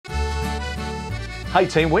Hey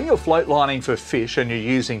team, when you're float lining for fish and you're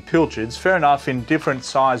using pilchards, fair enough, in different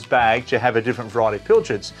size bags you have a different variety of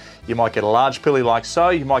pilchards. You might get a large pilly like so,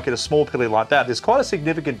 you might get a small pilly like that. There's quite a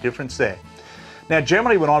significant difference there. Now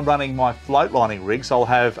generally when I'm running my float lining rigs, I'll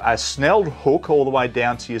have a snelled hook all the way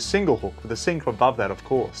down to your single hook, with a sinker above that of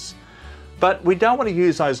course. But we don't want to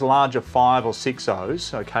use those larger 5 or 6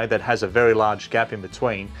 O's, okay, that has a very large gap in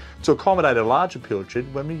between, to accommodate a larger pilchard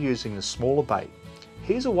when we're using the smaller bait.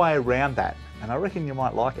 Here's a way around that, and I reckon you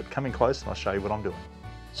might like it. Come in close and I'll show you what I'm doing.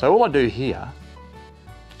 So all I do here,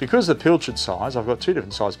 because the pilchard size, I've got 2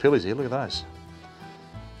 different size pillies here, look at those.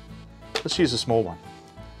 Let's use a small one.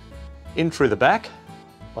 In through the back,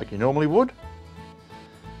 like you normally would.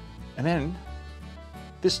 And then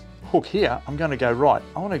this hook here, I'm going to go right.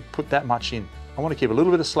 I want to put that much in. I want to keep a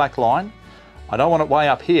little bit of slack line. I don't want it way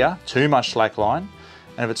up here, too much slack line.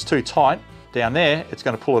 And if it's too tight down there, it's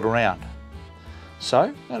going to pull it around. So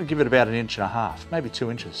I'm going to give it about 1.5 inches, maybe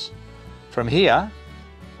 2 inches. From here,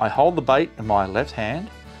 I hold the bait in my left hand.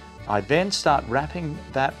 I then start wrapping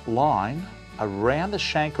that line around the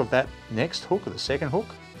shank of that next hook, or the second hook,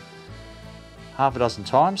 half a dozen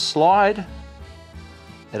times. Slide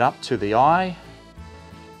it up to the eye.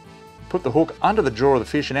 Put the hook under the jaw of the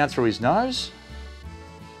fish and out through his nose.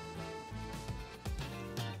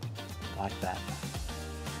 Like that.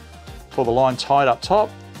 Pull the line tight up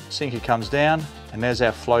top, sinker comes down, and there's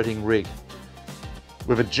our floating rig.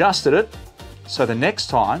 We've adjusted it so the next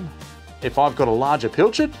time, if I've got a larger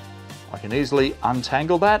pilchard, I can easily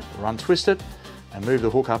untangle that or untwist it and move the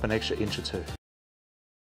hook up an extra 1 or 2 inches.